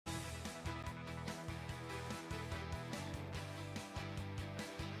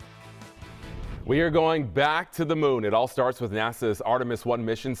We are going back to the moon. It all starts with NASA's Artemis I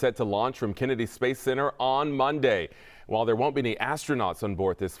mission set to launch from Kennedy Space Center on Monday. While there won't be any astronauts on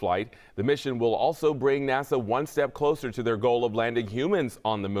board this flight, the mission will also bring NASA one step closer to their goal of landing humans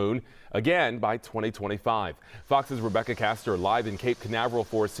on the moon, again by 2025. Fox's Rebecca Castor live in Cape Canaveral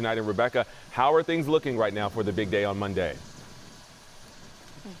for us tonight. And Rebecca, how are things looking right now for the big day on Monday?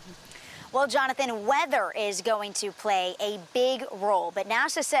 Well, Jonathan, weather is going to play a big role, but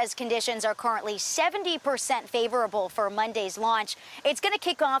NASA says conditions are currently 70% favorable for Monday's launch. It's going to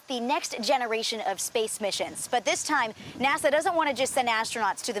kick off the next generation of space missions. But this time, NASA doesn't want to just send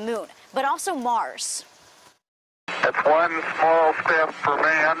astronauts to the moon, but also Mars. It's one small step for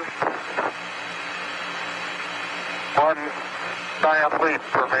man, one giant leap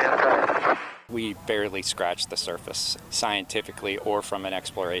for mankind. We barely scratched the surface scientifically or from an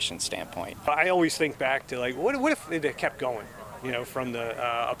exploration standpoint. I always think back to what if it had kept going, from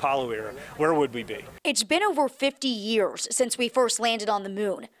the Apollo era? Where would we be? It's been over 50 years since we first landed on the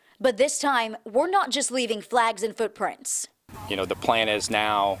moon. But this time, we're not just leaving flags and footprints. The plan is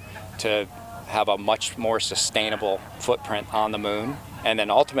now to have a much more sustainable footprint on the moon and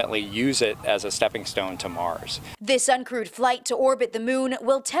then ultimately use it as a stepping stone to Mars. This uncrewed flight to orbit the moon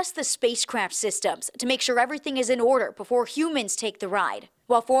will test the spacecraft systems to make sure everything is in order before humans take the ride.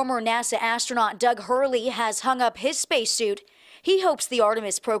 While former NASA astronaut Doug Hurley has hung up his spacesuit, he hopes the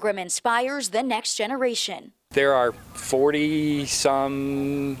Artemis program inspires the next generation. There are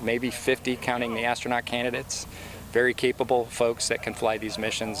 40-some, maybe 50, counting the astronaut candidates, very capable folks that can fly these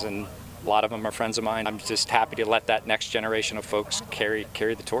missions, and a lot of them are friends of mine. I'm just happy to let that next generation of folks carry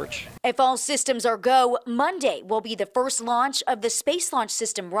the torch. If all systems are go, Monday will be the first launch of the Space Launch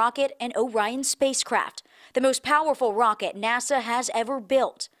System rocket and Orion spacecraft, the most powerful rocket NASA has ever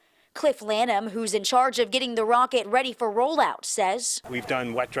built. Cliff Lanham, who's in charge of getting the rocket ready for rollout, says we've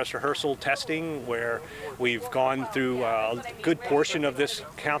done wet dress rehearsal testing where we've gone through a good portion of this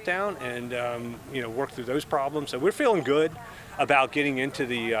countdown and worked through those problems. So we're feeling good about getting into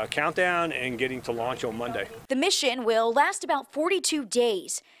the countdown and getting to launch on Monday. The mission will last about 42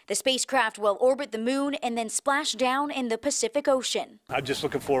 days. The spacecraft will orbit the moon and then splash down in the Pacific Ocean. I'm just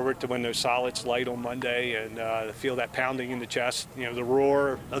looking forward to when those solids light on Monday and feel that pounding in the chest, the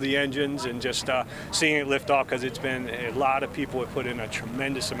roar of the engines, and just seeing it lift off, because it's been a lot of people have put in a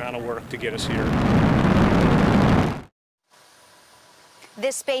tremendous amount of work to get us here.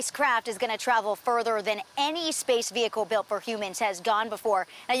 This spacecraft is going to travel further than any space vehicle built for humans has gone before.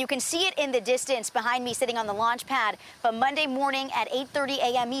 Now, you can see it in the distance behind me sitting on the launch pad, but Monday morning at 8:30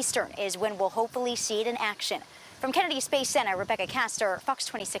 a.m. Eastern is when we'll hopefully see it in action. From Kennedy Space Center, Rebecca Castor, Fox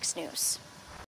 26 News.